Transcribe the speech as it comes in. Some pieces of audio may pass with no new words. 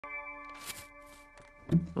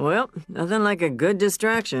Well, nothing like a good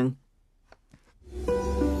distraction.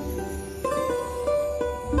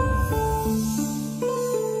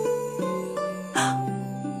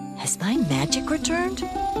 Has my magic returned?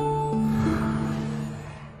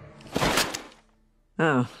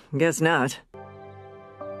 Oh, guess not.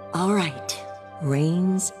 All right,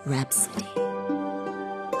 Raine's Rhapsody.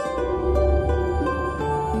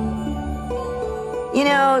 You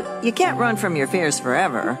know, you can't run from your fears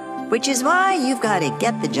forever, which is why you've got to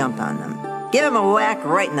get the jump on them. Give them a whack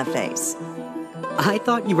right in the face. I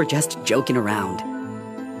thought you were just joking around.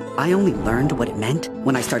 I only learned what it meant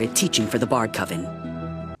when I started teaching for the Bard Coven.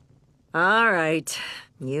 All right,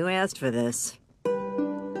 you asked for this.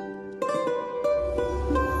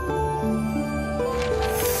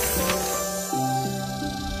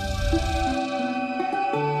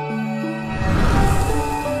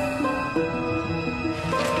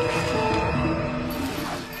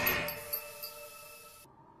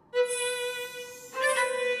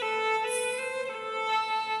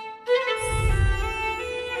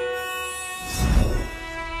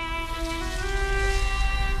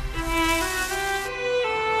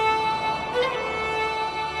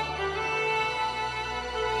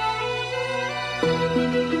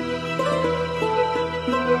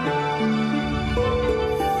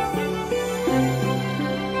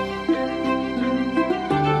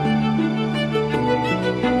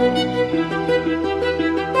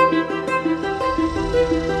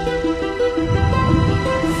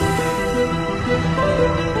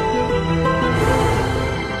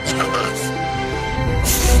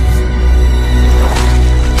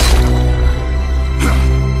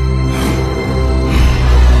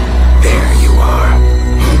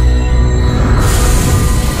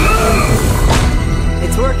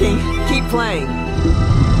 Keep playing.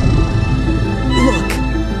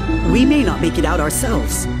 Look, we may not make it out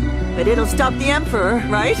ourselves. But it'll stop the Emperor,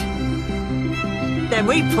 right? Then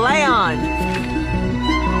we play on.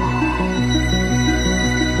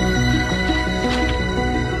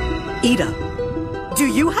 Eda, do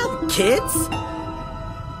you have kids?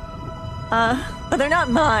 They're not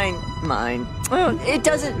mine. Mine. Well, it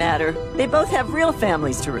doesn't matter. They both have real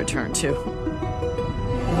families to return to.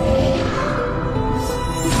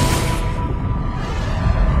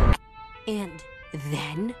 And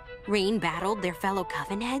then Raine battled their fellow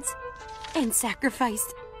coven heads and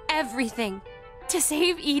sacrificed everything to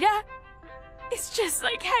save Eda? It's just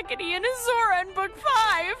like Hecate and Azora in Book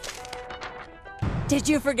 5. Did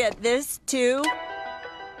you forget this, too?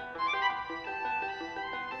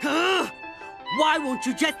 Why won't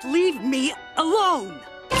you just leave me alone?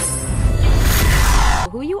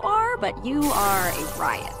 Who you are, but you are a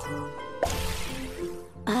riot.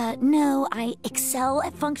 No, I excel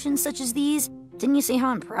at functions such as these. Didn't you see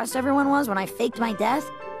how impressed everyone was when I faked my death?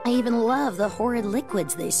 I even love the horrid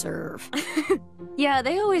liquids they serve. Yeah,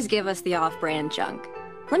 they always give us the off-brand junk.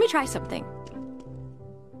 Let me try something.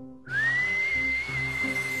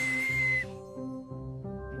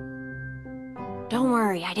 Don't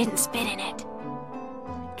worry, I didn't spit in it.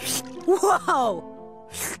 Whoa!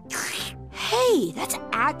 Hey, that's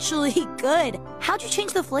actually good. How'd you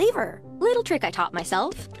change the flavor? Little trick I taught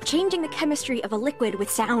myself. Changing the chemistry of a liquid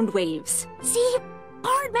with sound waves. See?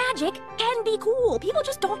 Bard magic can be cool. People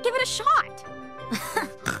just don't give it a shot.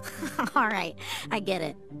 All right, I get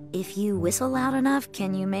it. If you whistle loud enough,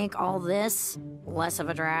 can you make all this less of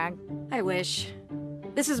a drag? I wish.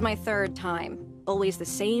 This is my third time. Always the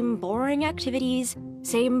same boring activities,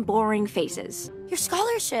 same boring faces. Your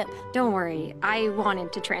scholarship. Don't worry, I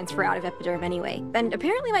wanted to transfer out of Epiderm anyway. And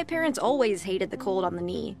apparently my parents always hated the cold on the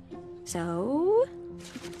knee. So...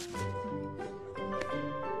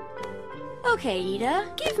 Okay,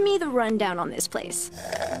 Eda, give me the rundown on this place.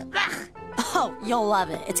 Oh, you'll love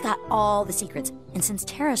it. It's got all the secrets. And since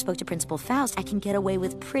Tara spoke to Principal Faust, I can get away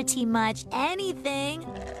with pretty much anything.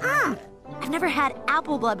 I've never had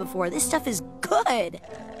apple blood before. This stuff is good.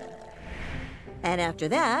 And after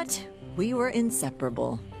that, we were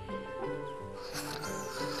inseparable.